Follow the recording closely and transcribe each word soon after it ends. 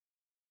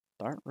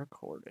Start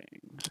recording.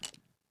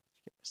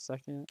 Give a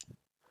second.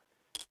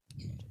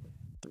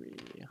 3.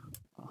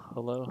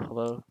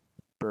 Hello,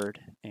 Bird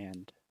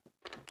and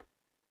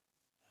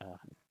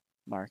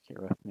Mark here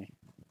with me.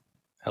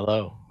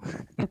 Hello.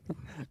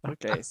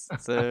 Okay,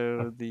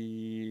 so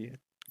the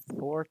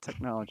 4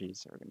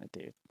 technologies we're going to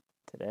do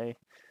today: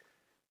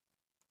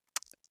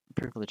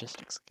 improve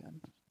logistics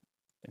again,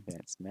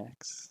 advance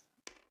mechs,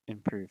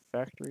 improve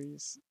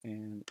factories,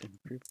 and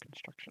improve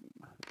construction.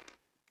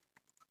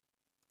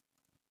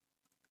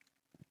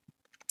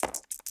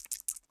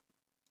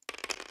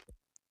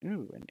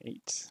 Ooh, an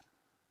 8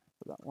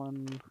 for that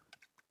one,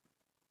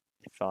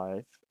 a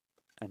 5,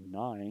 a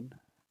 9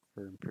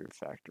 for improved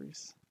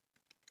factories,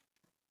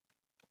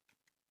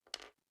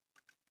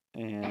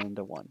 and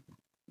a 1,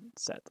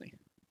 sadly.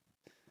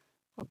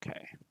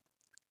 Okay,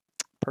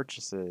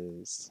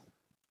 purchases.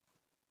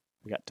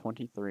 We got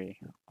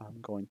 23.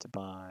 I'm going to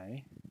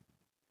buy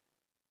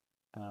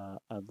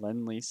a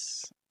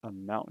Lend-Lease, a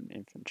Mountain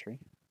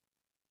Infantry.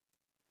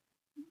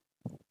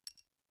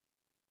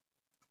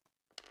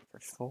 For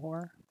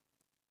 4,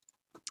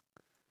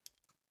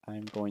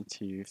 I'm going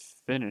to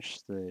finish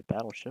the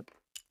battleship,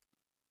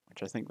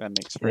 which I think that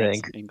makes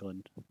France and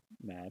England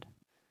mad.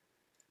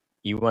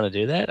 You want to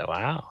do that?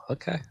 Wow.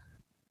 Okay.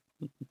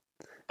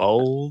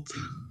 Bold.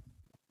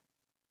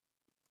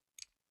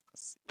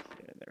 Let's see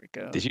here. There we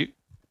go. Is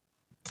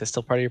that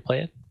still part of your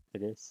plan?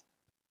 It is.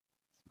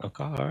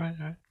 Okay. All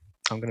right.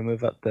 I'm gonna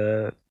move up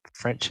the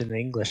French and the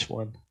English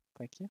one.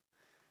 Thank you.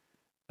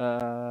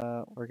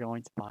 We're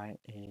going to buy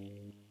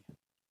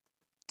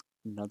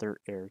another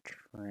air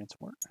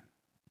transport.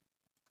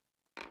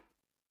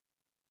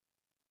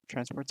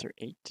 Transports are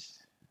 8.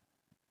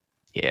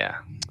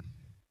 Yeah.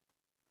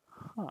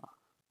 Huh.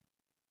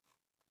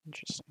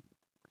 Interesting.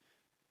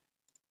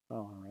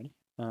 Alrighty.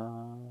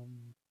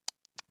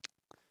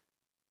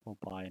 We'll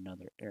buy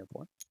another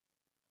airport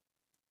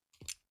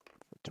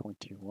for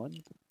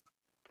 21.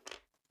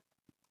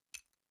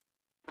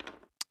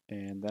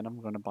 And then I'm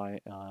going to buy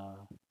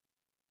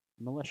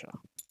militia.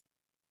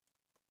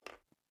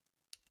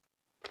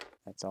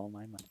 That's all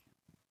my money.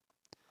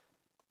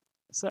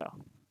 So,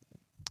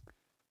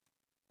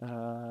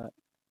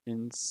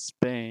 in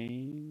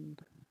Spain,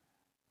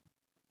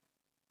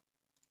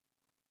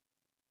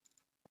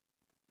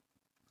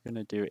 we're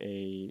going to do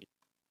a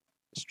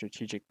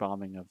strategic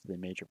bombing of the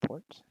major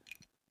port.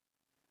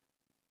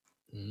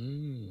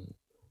 And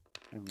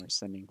we're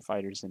sending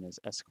fighters in as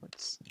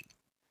escorts.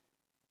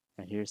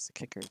 And here's the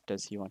kicker.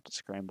 Does he want to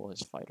scramble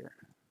his fighter?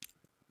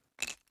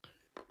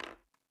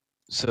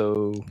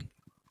 So,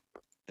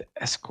 the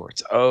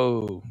escorts.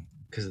 Oh,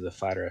 because of the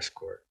fighter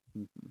escort.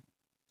 Mm-hmm.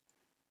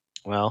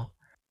 Well,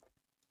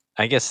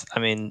 I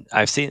mean,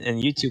 I've seen in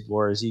YouTube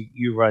Wars,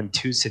 you run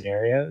 2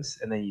 scenarios,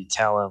 and then you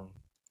tell them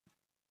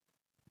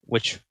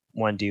which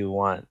one do you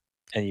want,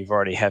 and you've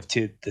already have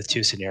the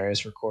 2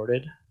 scenarios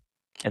recorded,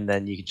 and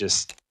then you can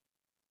just,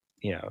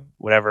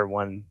 whatever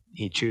one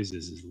he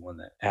chooses is the one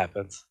that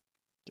happens.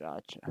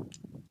 Gotcha.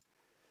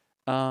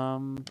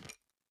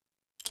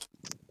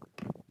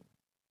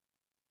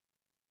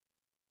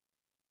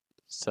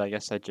 So I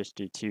guess I just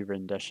do 2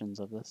 renditions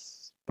of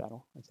this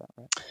battle. Is that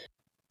right?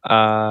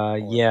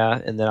 Yeah,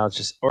 and then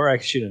or I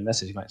can shoot a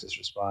message. You might just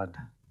respond.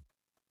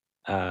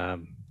 But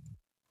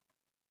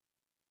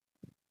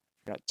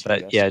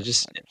yeah,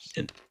 just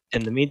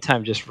in the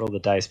meantime, just roll the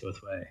dice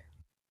both way.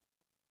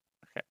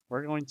 Okay,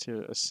 we're going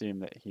to assume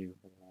that he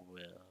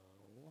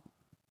will.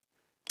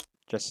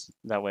 Just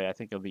that way, I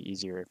think it'll be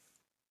easier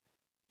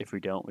if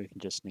we don't, we can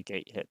just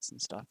negate hits and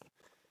stuff.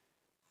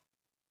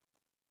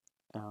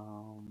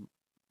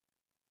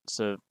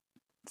 So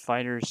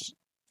fighters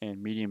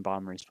and medium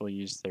bombers will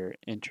use their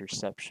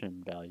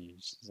interception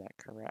values. Is that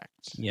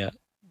correct? Yeah.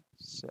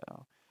 So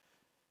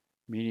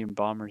medium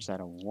bombers at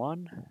a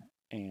 1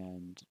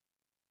 and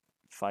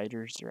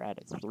fighters are at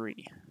a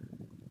 3.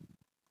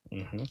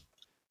 Mm-hmm.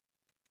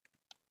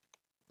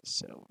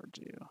 So we're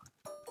due.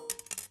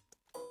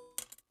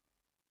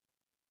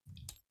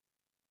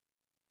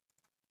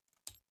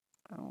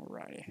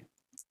 Alrighty.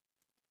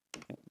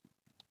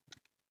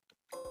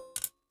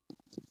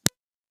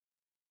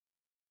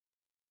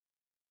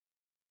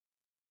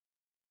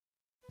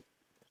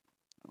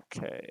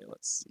 Okay,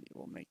 let's see.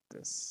 We'll make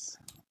this.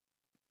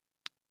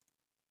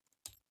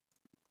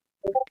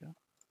 There we go.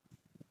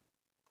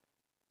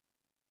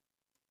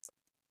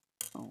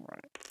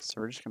 Alright, so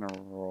we're just gonna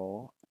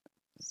roll.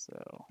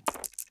 So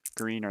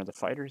green are the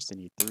fighters, they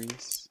need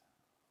 3s.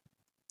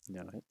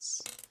 No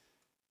hits.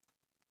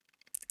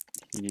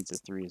 He needs a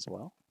 3 as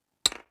well.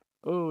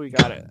 Oh, we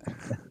got it.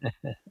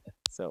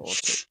 So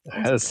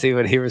Let's see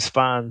what he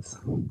responds.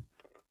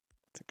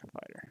 Took a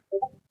fighter.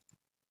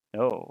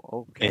 Oh,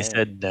 okay. He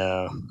said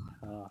no.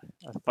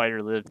 A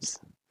fighter lives.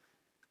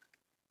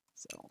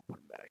 So put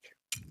him back.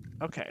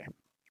 Okay.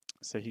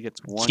 So he gets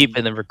 1.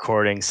 Keeping the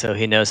recording so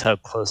he knows how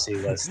close he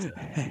was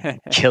to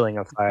killing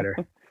a fighter.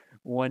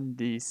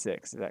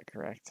 1d6, is that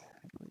correct?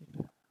 I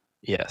believe.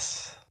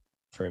 Yes,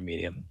 for a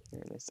medium.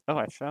 Here it is. Oh,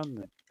 I found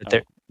the.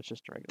 But it's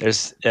just regular.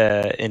 There's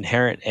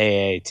inherent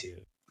AA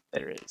too.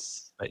 There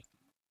is. But,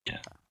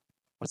 yeah.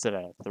 What's it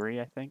at?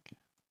 3, I think?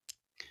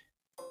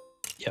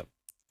 Yep.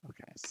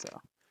 Okay, so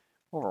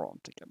we'll roll them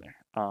together.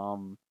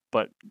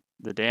 But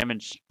the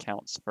damage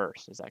counts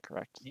first, is that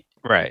correct?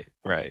 Right,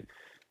 right.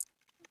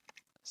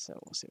 So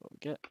we'll see what we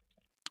get.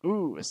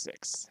 Ooh, a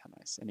 6. How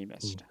nice. And he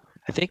missed.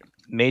 I think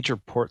major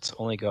ports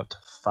only go up to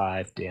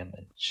 5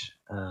 damage.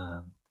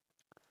 I'll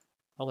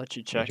let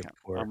you check. Major I'm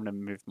port. going to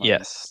move my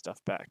Yes.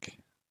 stuff back.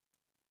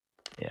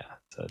 Yeah,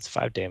 so it's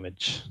 5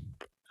 damage.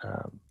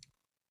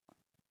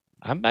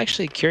 I'm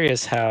actually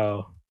curious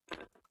how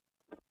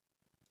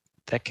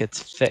that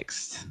gets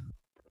fixed.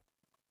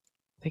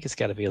 I think it's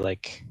got to be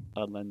like,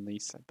 Lend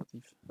lease, I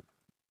believe.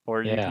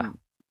 Or you yeah. can.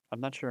 I'm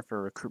not sure if a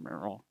recruitment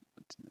roll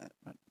would do that,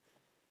 but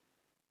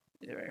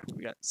anyway,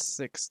 we got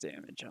 6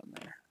 damage on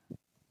there.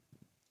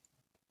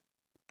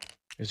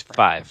 There's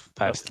 5.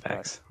 Oh, 5's the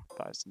max.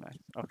 5's the max.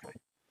 Okay.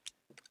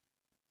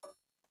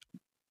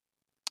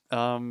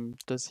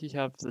 Does he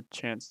have the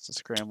chance to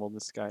scramble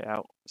this guy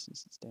out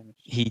since it's damaged?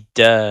 He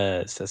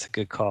does. That's a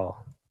good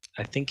call.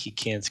 I think he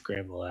can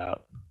scramble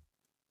out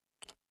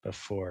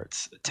before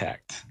it's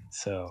attacked.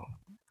 So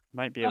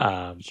Might be able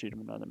to shoot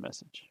him another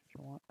message if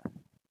you want.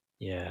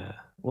 yeah,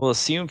 we'll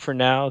assume for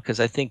now because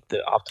I think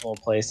the optimal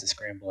play is to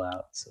scramble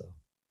out. So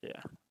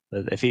Yeah.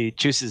 but if he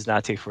chooses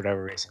not to for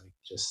whatever reason, we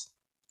can just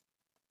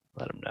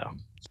let him know.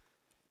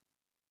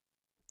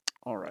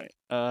 All right.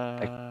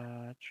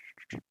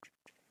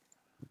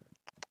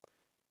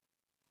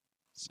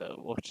 So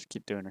we'll just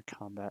keep doing our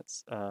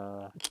combats.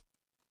 I'm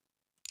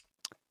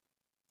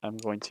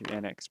going to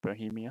annex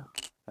Bohemia.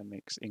 That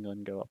makes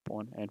England go up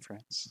 1 and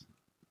France.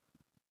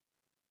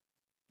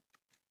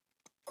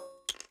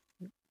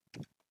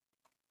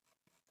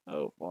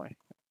 Oh boy.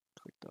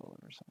 Clicked all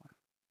over somewhere.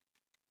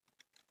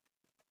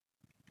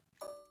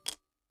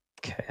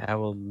 Okay, I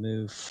will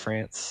move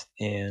France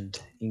and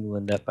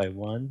England up by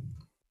 1.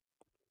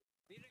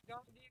 We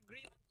regard the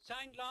agreement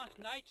signed last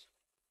night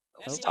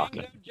Let's as the talk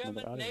it.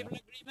 Anglo-German naval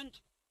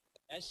agreement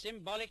as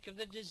symbolic of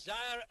the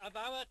desire of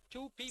our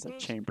two Is that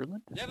peoples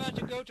Chamberlain? never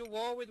to go to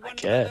war with one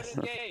guess.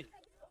 another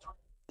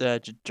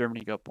again.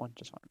 Germany go up 1.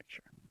 Just want to make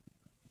sure.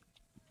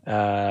 We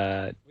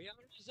are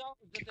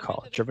resolved that Good the call.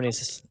 method of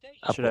Germany's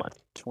up Should have 1.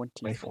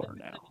 24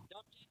 now.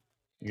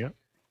 Yep.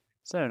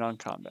 So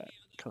non-combat,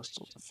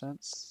 coastal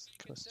defense,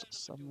 coastal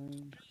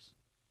submarine,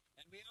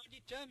 and we are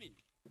determined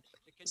to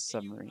continue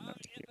submarine our over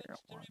here.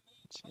 efforts to 1,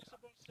 remove 2,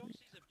 possible 3.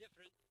 sources of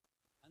difference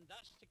and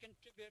thus to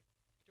contribute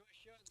to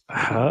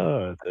assure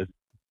Oh,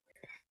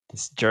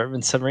 this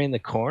German submarine in the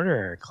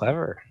corner.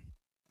 Clever.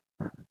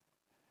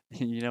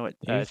 You know what?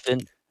 You've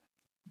been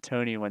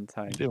Tony one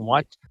time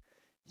watching.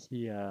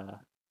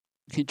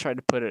 he tried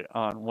to put it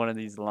on one of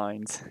these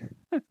lines,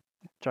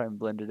 try and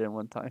blend it in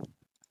one time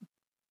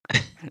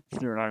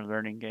during our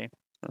learning game.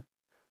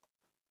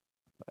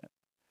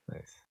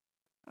 Nice.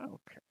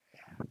 Okay.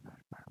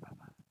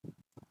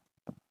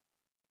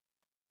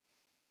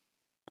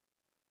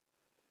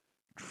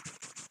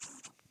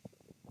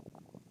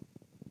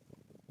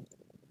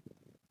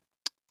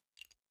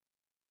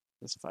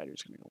 This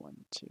fighter's gonna go 1,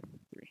 2,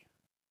 3.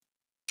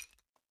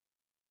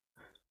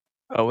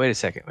 Oh, wait a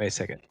second.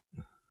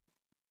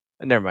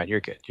 Never mind. You're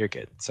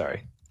good.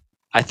 Sorry.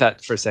 I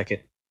thought for a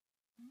second.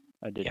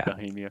 I did Yeah,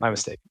 Bohemia. my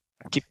first. mistake.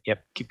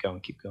 Keep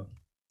going.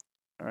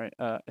 All right.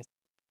 I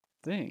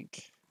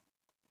think.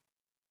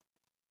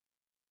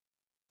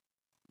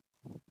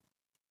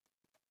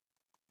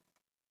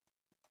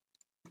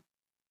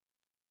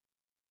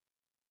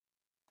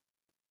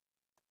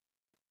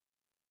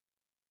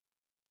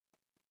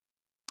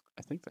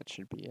 I think that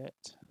should be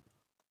it.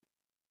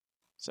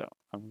 So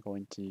I'm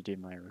going to do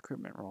my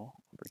recruitment roll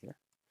over here.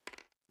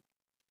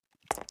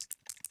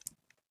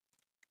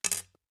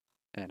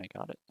 And I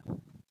got it.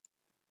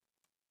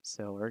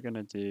 So we're going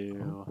to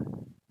do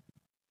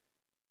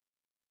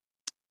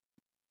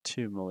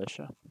 2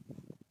 militia.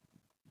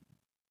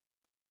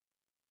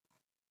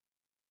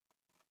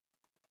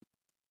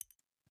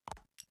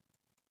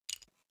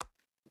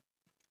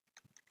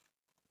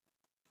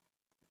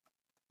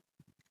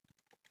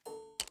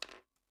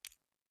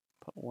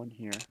 Put 1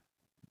 here.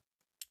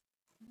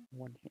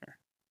 1 here.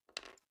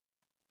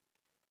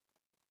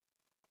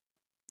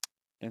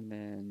 And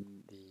then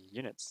the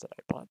units that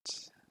I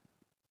bought.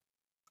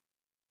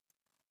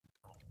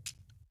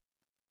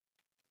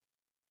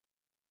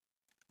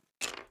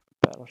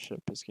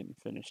 Battleship is getting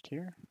finished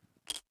here.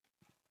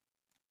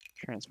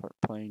 Transport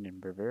plane in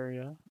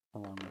Bavaria,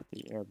 along with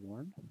the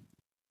airborne.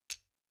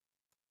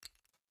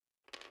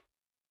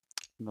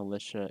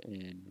 Militia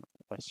in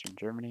Western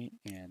Germany,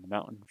 and the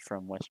mountain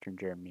from Western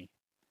Germany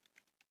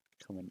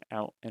coming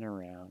out and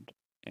around.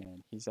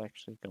 And he's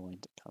actually going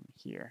to come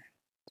here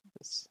to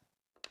this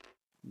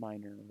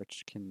minor,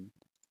 which can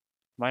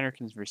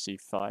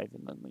receive 5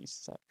 and then lease.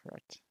 Is that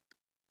correct?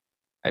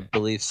 I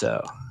believe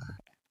so.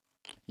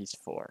 He's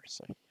 4,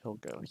 so he'll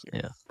go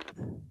here.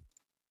 Yeah.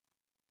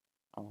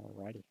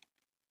 Alrighty.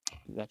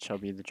 That shall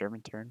be the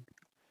German turn.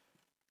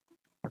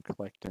 We're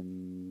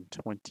collecting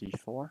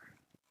 24.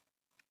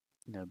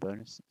 No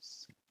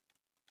bonuses.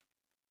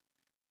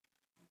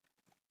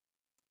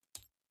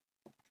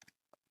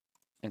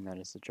 And that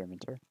is the German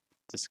turn.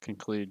 This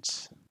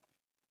concludes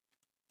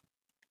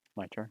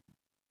my turn.